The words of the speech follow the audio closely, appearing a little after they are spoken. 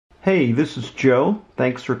Hey, this is Joe.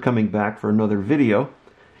 Thanks for coming back for another video.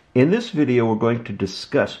 In this video, we're going to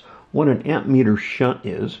discuss what an amp meter shunt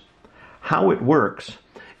is, how it works,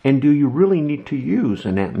 and do you really need to use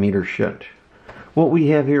an amp meter shunt? What we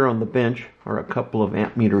have here on the bench are a couple of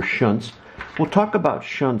amp meter shunts. We'll talk about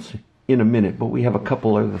shunts in a minute, but we have a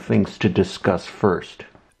couple other things to discuss first.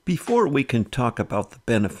 Before we can talk about the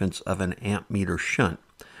benefits of an amp meter shunt,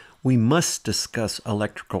 we must discuss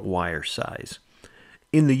electrical wire size.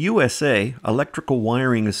 In the USA, electrical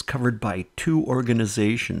wiring is covered by two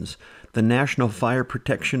organizations, the National Fire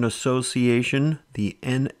Protection Association, the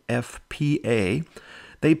NFPA.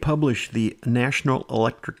 They publish the National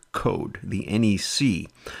Electric Code, the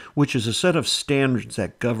NEC, which is a set of standards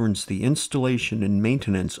that governs the installation and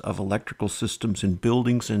maintenance of electrical systems in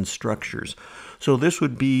buildings and structures. So this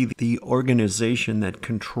would be the organization that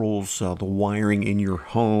controls the wiring in your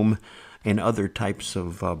home and other types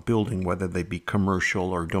of building, whether they be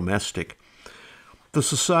commercial or domestic. The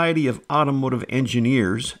Society of Automotive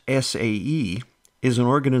Engineers, SAE, is an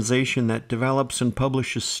organization that develops and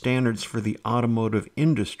publishes standards for the automotive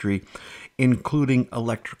industry, including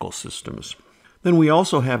electrical systems. Then we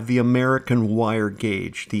also have the American Wire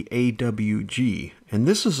Gauge, the AWG, and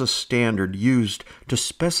this is a standard used to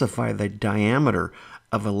specify the diameter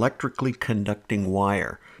of electrically conducting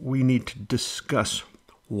wire. We need to discuss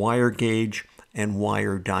wire gauge and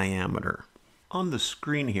wire diameter. On the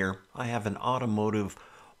screen here, I have an automotive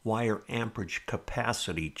wire amperage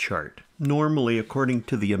capacity chart. Normally, according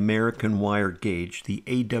to the American Wire Gauge, the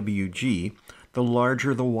AWG, the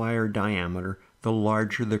larger the wire diameter, the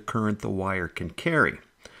larger the current the wire can carry.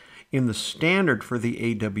 In the standard for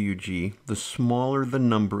the AWG, the smaller the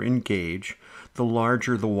number in gauge, the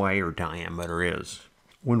larger the wire diameter is.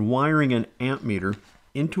 When wiring an amp meter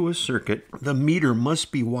into a circuit, the meter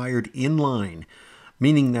must be wired in line,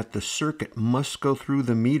 meaning that the circuit must go through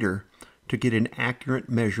the meter to get an accurate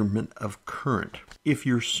measurement of current. If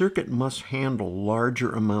your circuit must handle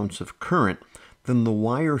larger amounts of current, then the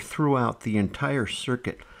wire throughout the entire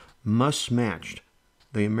circuit must match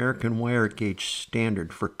the American Wire Gauge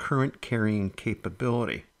standard for current carrying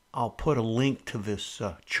capability. I'll put a link to this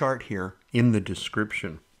chart here in the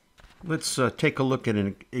description. Let's take a look at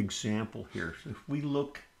an example here. So if we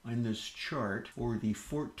look in this chart for the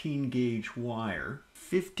 14 gauge wire,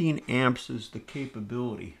 15 amps is the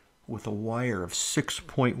capability with a wire of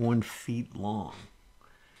 6.1 feet long.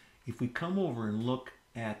 If we come over and look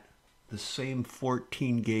at the same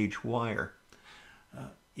 14 gauge wire,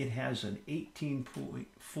 it has an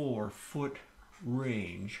 18.4 foot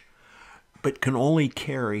range, but can only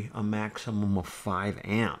carry a maximum of 5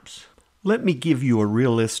 amps. Let me give you a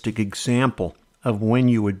realistic example of when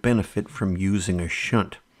you would benefit from using a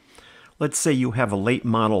shunt. Let's say you have a late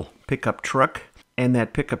model pickup truck, and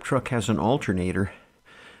that pickup truck has an alternator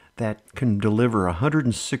that can deliver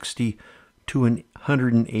 160 to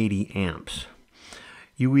 180 amps.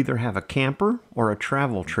 You either have a camper or a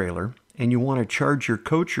travel trailer, and you want to charge your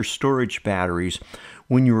coach or storage batteries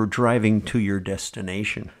when you are driving to your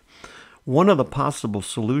destination. One of the possible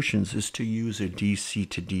solutions is to use a DC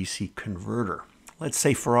to DC converter. Let's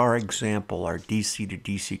say for our example, our DC to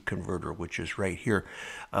DC converter, which is right here,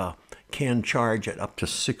 can charge at up to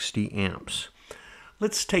 60 amps.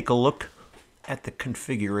 Let's take a look at the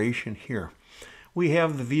configuration here. We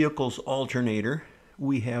have the vehicle's alternator.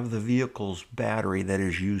 We have the vehicle's battery that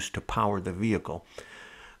is used to power the vehicle.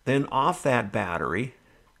 Then off that battery,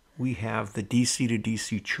 we have the DC to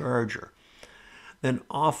DC charger. Then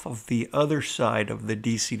off of the other side of the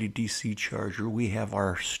DC to DC charger, we have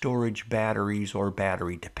our storage batteries or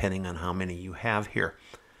battery, depending on how many you have here.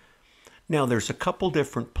 Now there's a couple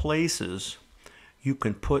different places you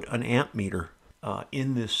can put an amp meter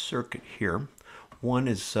in this circuit here. One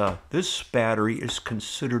is this battery is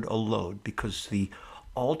considered a load because the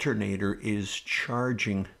alternator is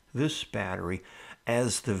charging this battery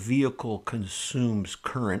as the vehicle consumes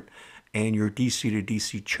current, and your DC to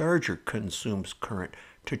DC charger consumes current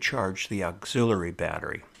to charge the auxiliary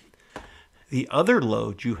battery. The other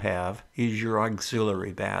load you have is your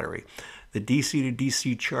auxiliary battery. The DC to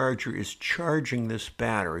DC charger is charging this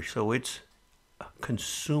battery, so it's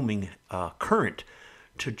consuming current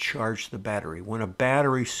to charge the battery. When a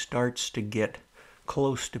battery starts to get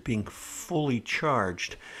close to being fully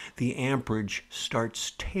charged, the amperage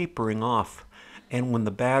starts tapering off. And when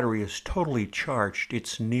the battery is totally charged,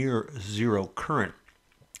 it's near zero current.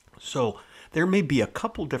 So there may be a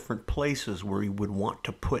couple different places where you would want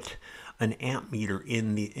to put an amp meter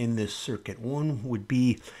in this circuit. One would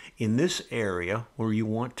be in this area where you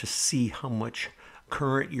want to see how much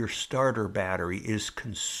current your starter battery is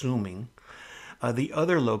consuming. The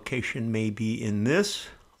other location may be in this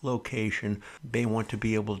location, they want to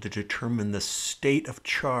be able to determine the state of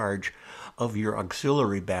charge of your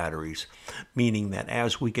auxiliary batteries, meaning that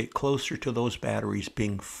as we get closer to those batteries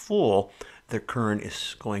being full, the current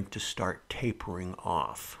is going to start tapering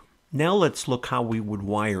off. Now let's look how we would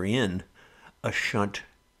wire in a shunt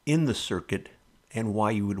in the circuit and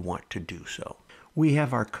why you would want to do so. We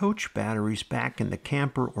have our coach batteries back in the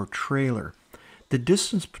camper or trailer. The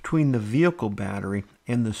distance between the vehicle battery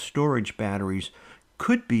and the storage batteries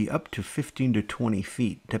could be up to 15 to 20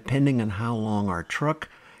 feet, depending on how long our truck,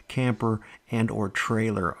 camper, and or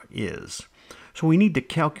trailer is. So we need to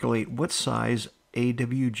calculate what size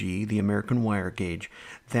AWG, the American wire gauge,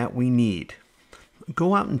 that we need.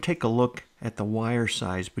 Go out and take a look at the wire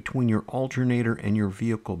size between your alternator and your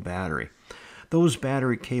vehicle battery. Those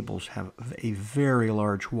battery cables have a very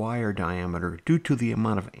large wire diameter due to the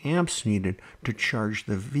amount of amps needed to charge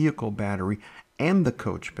the vehicle battery and the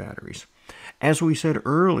coach batteries. As we said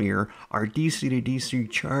earlier, our DC to DC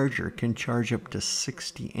charger can charge up to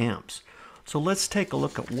 60 amps. So let's take a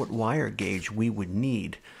look at what wire gauge we would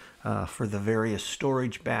need for the various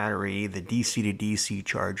storage battery, the DC to DC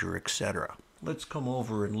charger, etc. Let's come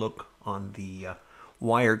over and look on the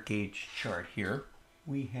wire gauge chart here.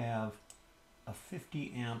 We have a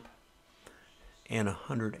 50 amp and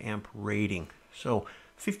 100 amp rating. So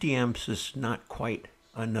 50 amps is not quite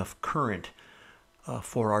enough current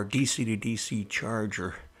for our DC to DC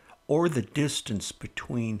charger or the distance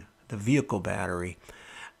between the vehicle battery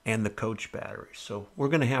and the coach battery. So we're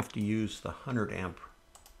going to have to use the 100 amp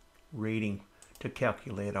rating to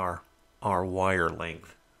calculate our wire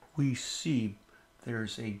length. We see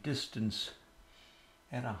there's a distance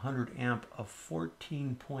at 100 amp of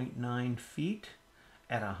 14.9 feet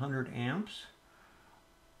at 100 amps,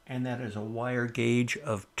 and that is a wire gauge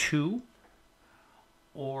of 2,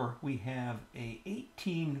 or we have a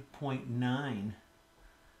 18.9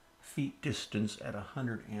 feet distance at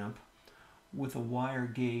 100 amp with a wire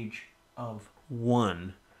gauge of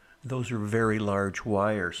 1. Those are very large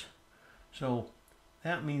wires. So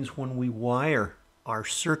that means when we wire our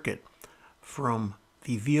circuit from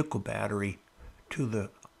the vehicle battery to the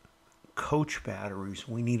coach batteries,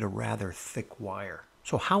 we need a rather thick wire.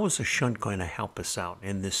 So how is a shunt going to help us out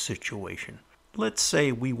in this situation? Let's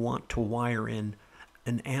say we want to wire in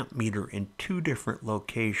an amp meter in 2 different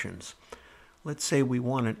locations. Let's say we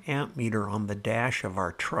want an amp meter on the dash of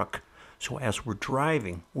our truck, so as we're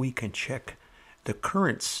driving, we can check the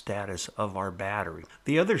current status of our battery.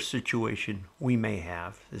 The other situation we may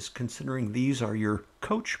have is considering these are your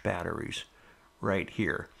coach batteries right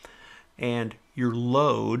here. And your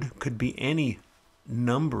load could be any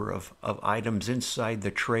number of items inside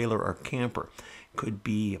the trailer or camper. Could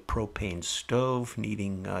be a propane stove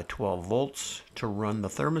needing 12 volts to run the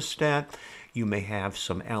thermostat. You may have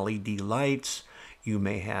some LED lights. You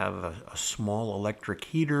may have a small electric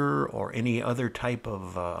heater or any other type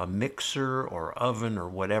of a mixer or oven or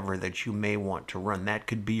whatever that you may want to run. That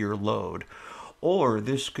could be your load. Or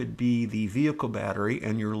this could be the vehicle battery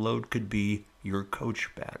and your load could be your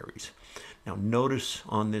coach batteries. Now notice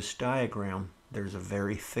on this diagram there's a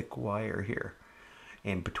very thick wire here,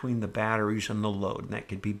 and between the batteries and the load, and that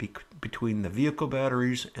could be between the vehicle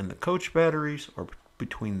batteries and the coach batteries, or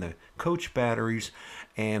between the coach batteries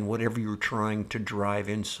and whatever you're trying to drive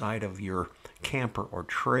inside of your camper or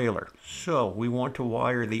trailer. So we want to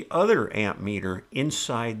wire the other amp meter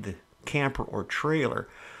inside the camper or trailer,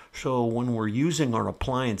 so when we're using our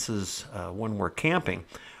appliances when we're camping,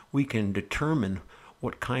 we can determine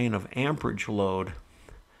what kind of amperage load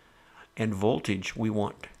and voltage we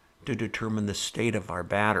want to determine the state of our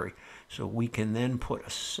battery. So we can then put a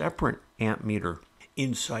separate amp meter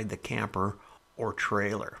inside the camper or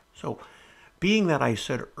trailer. So being that I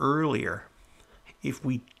said earlier, if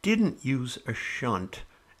we didn't use a shunt,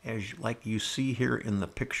 as like you see here in the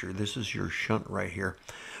picture, this is your shunt right here,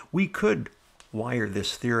 we could wire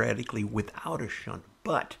this theoretically without a shunt,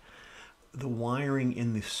 but the wiring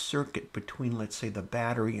in the circuit between, let's say, the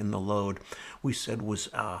battery and the load, we said was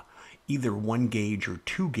either 1 gauge or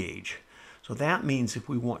 2 gauge. So that means if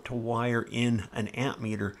we want to wire in an amp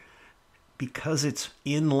meter, because it's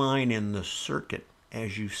in line in the circuit,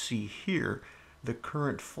 as you see here, the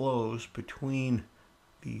current flows between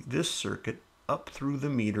this circuit up through the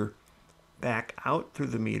meter, back out through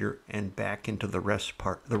the meter, and back into the rest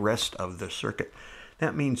of the circuit.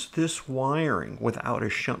 That means this wiring without a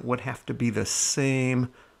shunt would have to be the same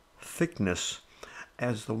thickness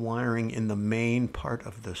as the wiring in the main part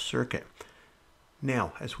of the circuit.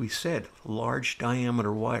 Now, as we said, large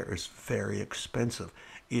diameter wire is very expensive.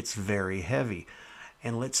 It's very heavy.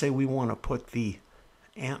 And let's say we want to put the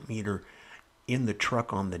amp meter in the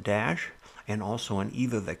truck on the dash, and also on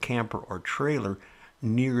either the camper or trailer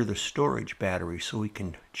near the storage battery so we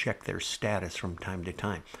can check their status from time to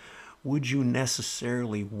time. Would you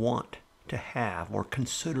necessarily want to have or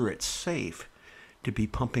consider it safe to be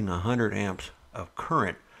pumping 100 amps of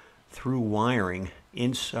current through wiring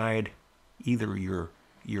inside either your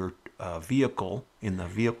vehicle, in the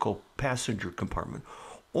vehicle passenger compartment,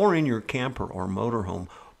 or in your camper or motorhome,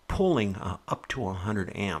 pulling up to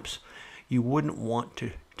 100 amps? You wouldn't want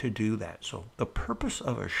to do that. So the purpose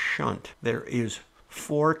of a shunt, there is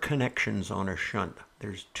 4 connections on a shunt.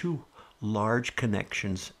 There's 2 large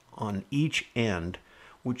connections on each end,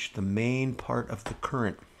 which the main part of the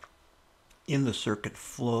current in the circuit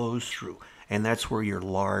flows through, and that's where your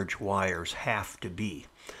large wires have to be.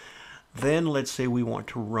 Then let's say we want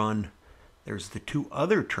to run, there's the 2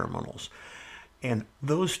 other terminals, and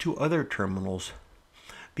those 2 other terminals,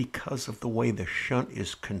 because of the way the shunt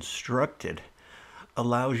is constructed,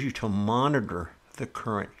 allows you to monitor the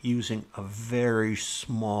current using a very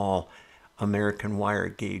small American wire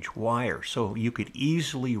gauge wire. So you could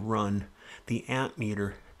easily run the amp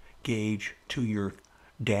meter gauge to your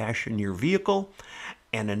dash in your vehicle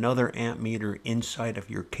and another amp meter inside of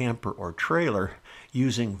your camper or trailer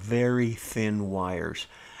using very thin wires.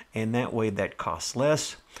 And that way that costs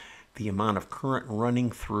less. The amount of current running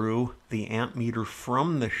through the amp meter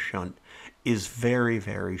from the shunt is very,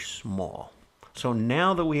 very small. So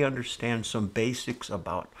now that we understand some basics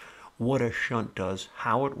about what a shunt does,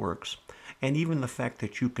 how it works, and even the fact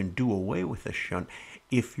that you can do away with a shunt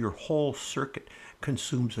if your whole circuit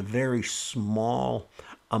consumes a very small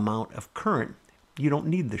amount of current, you don't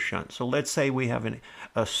need the shunt. So let's say we have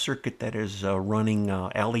a circuit that is running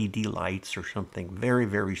LED lights or something very,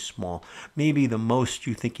 very small. Maybe the most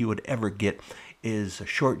you think you would ever get is a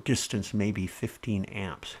short distance, maybe 15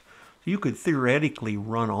 amps. You could theoretically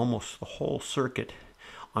run almost the whole circuit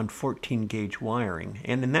on 14 gauge wiring.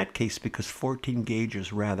 And in that case, because 14 gauge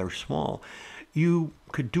is rather small, you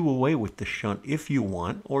could do away with the shunt if you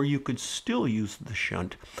want, or you could still use the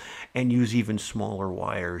shunt and use even smaller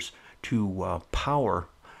wires to power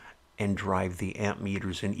and drive the amp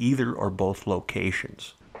meters in either or both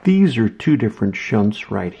locations. These are 2 different shunts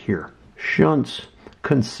right here. Shunts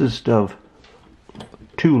consist of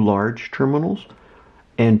 2 large terminals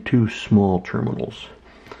and 2 small terminals.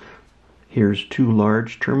 Here's 2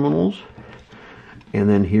 large terminals, and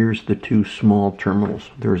then here's the 2 small terminals.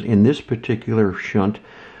 There's, in this particular shunt,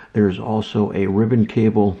 there's also a ribbon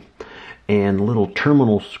cable and little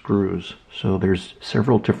terminal screws. So there's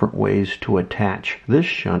several different ways to attach this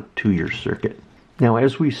shunt to your circuit. Now,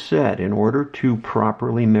 as we said, in order to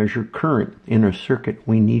properly measure current in a circuit,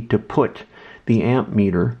 we need to put the amp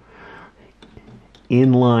meter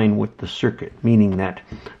in line with the circuit, meaning that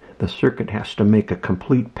the circuit has to make a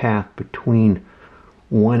complete path between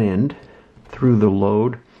one end through the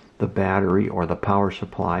load, the battery, or the power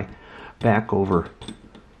supply, back over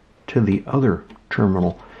to the other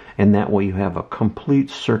terminal, and that way you have a complete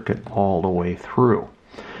circuit all the way through.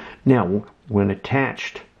 Now, when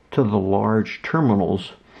attached to the large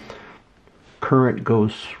terminals, current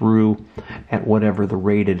goes through at whatever the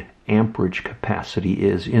rated amperage capacity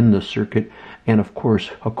is in the circuit, and of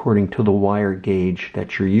course according to the wire gauge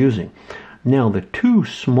that you're using. Now, the 2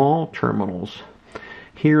 small terminals,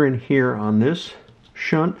 here and here on this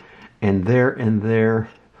shunt, and there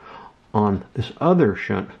on this other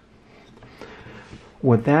shunt,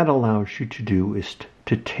 what that allows you to do is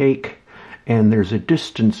to take, and there's a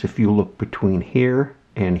distance if you look between here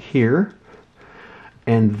and here,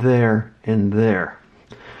 and there and there.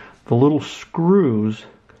 The little screws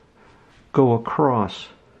go across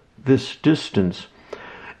this distance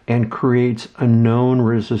and creates a known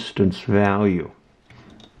resistance value.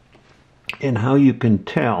 And how you can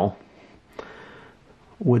tell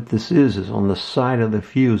what this is on the side of the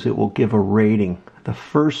fuse, it will give a rating. The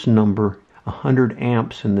first number, 100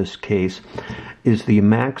 amps in this case, is the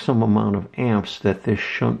maximum amount of amps that this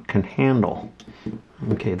shunt can handle.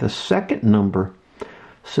 Okay, the second number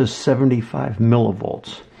says 75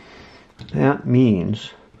 millivolts. That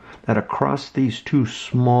means that across these 2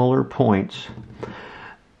 smaller points,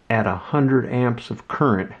 at 100 amps of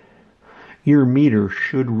current, your meter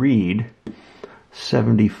should read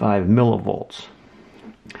 75 millivolts.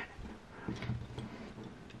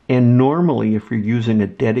 And normally, if you're using a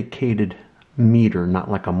dedicated meter,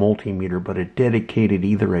 not like a multimeter, but a dedicated,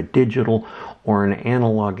 either a digital or an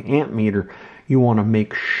analog amp meter, you want to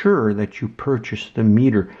make sure that you purchase the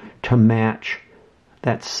meter to match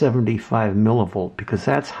that 75 millivolt, because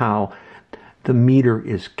that's how the meter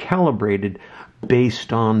is calibrated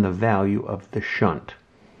based on the value of the shunt.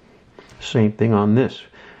 Same thing on this.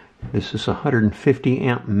 This is 150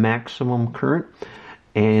 amp maximum current,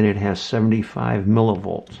 and it has 75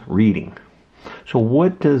 millivolts reading. So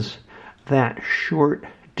what does that short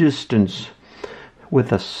distance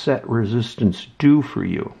with a set resistance do for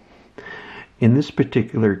you? In this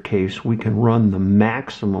particular case, we can run the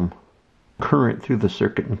maximum current through the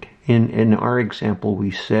circuit. In our example,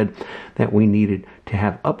 we said that we needed to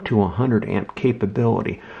have up to 100 amp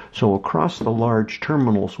capability. So across the large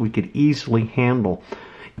terminals, we could easily handle,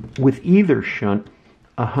 with either shunt,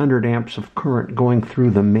 100 amps of current going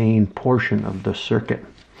through the main portion of the circuit.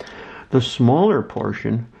 The smaller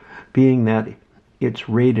portion being that it's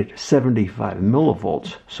rated 75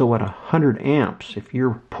 millivolts. So at 100 amps, if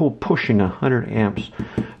you're pushing 100 amps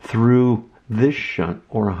through this shunt,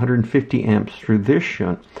 or 150 amps through this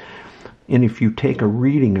shunt, and if you take a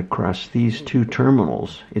reading across these two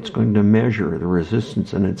terminals, it's going to measure the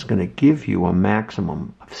resistance, and it's going to give you a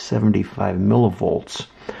maximum of 75 millivolts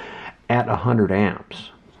at 100 amps.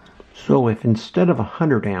 So if instead of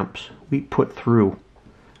 100 amps we put through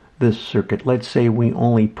this circuit, let's say we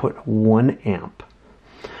only put 1 amp.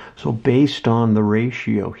 So based on the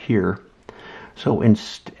ratio here, so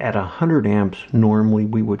at 100 amps, normally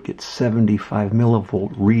we would get 75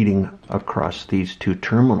 millivolt reading across these two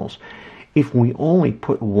terminals. If we only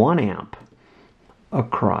put 1 amp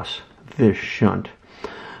across this shunt,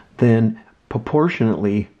 then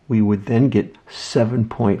proportionately we would then get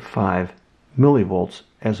 7.5 millivolts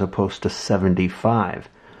as opposed to 75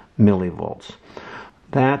 millivolts.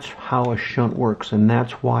 That's how a shunt works, and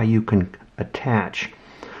that's why you can attach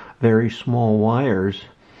very small wires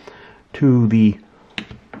to the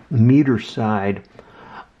meter side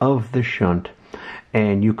of the shunt,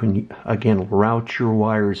 and you can again route your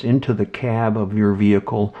wires into the cab of your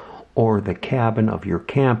vehicle or the cabin of your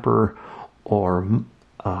camper or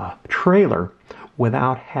trailer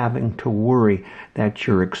without having to worry that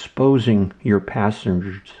you're exposing your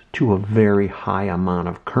passengers to a very high amount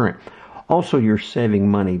of current. Also, you're saving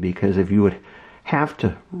money, because if you would have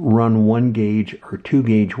to run 1 gauge or 2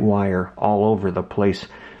 gauge wire all over the place,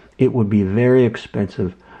 it would be very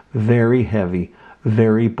expensive, very heavy,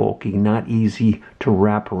 very bulky, not easy to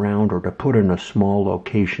wrap around or to put in a small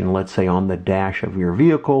location, let's say on the dash of your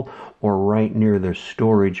vehicle or right near the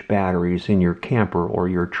storage batteries in your camper or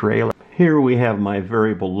your trailer. Here we have my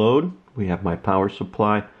variable load, we have my power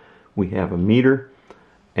supply, we have a meter,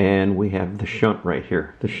 and we have the shunt right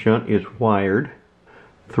here. The shunt is wired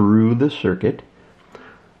through the circuit.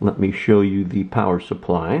 Let me show you the power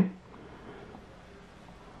supply.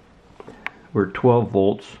 We're 12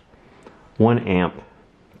 volts, 1 amp,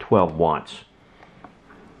 12 watts.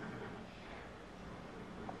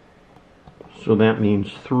 So that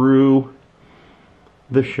means through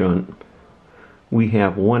the shunt, we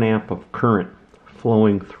have 1 amp of current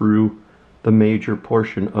flowing through the major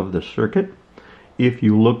portion of the circuit. If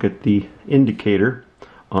you look at the indicator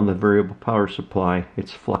on the variable power supply,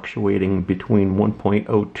 it's fluctuating between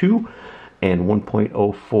 1.02 and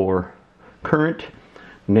 1.04 current.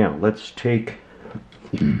 Now let's take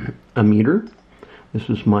a meter. This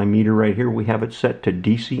is my meter right here. We have it set to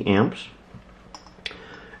DC amps.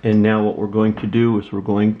 And now what we're going to do is we're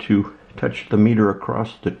going to touch the meter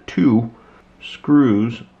across the 2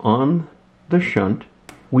 screws on the shunt.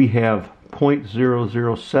 We have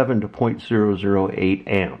 0.007 to 0.008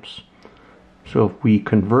 amps. So if we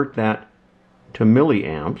convert that to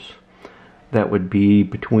milliamps, that would be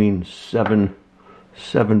between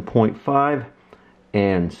 7.5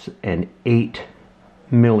 and 8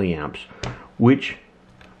 milliamps, which,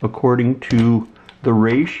 according to the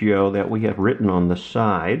ratio that we have written on the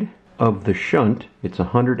side of the shunt, it's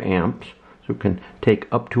 100 amps, so it can take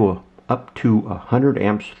up to 100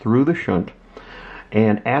 amps through the shunt,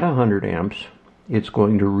 and at 100 amps it's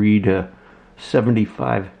going to read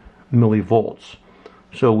 75 millivolts.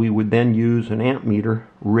 So we would then use an amp meter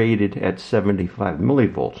rated at 75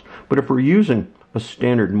 millivolts. But if we're using a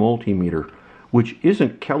standard multimeter which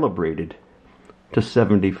isn't calibrated to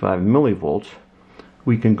 75 millivolts,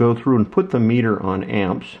 we can go through and put the meter on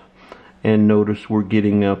amps, and notice we're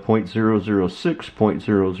getting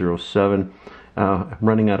 0.006, 0.007,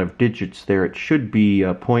 running out of digits there. It should be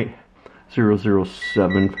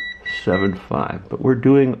 0.00775, but we're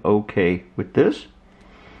doing okay with this.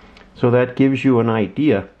 So that gives you an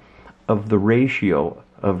idea of the ratio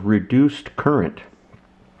of reduced current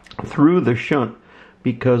through the shunt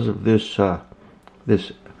because of this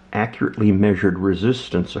this accurately measured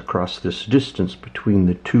resistance across this distance between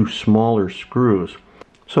the 2 smaller screws.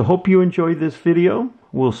 So hope you enjoyed this video.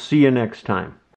 We'll see you next time.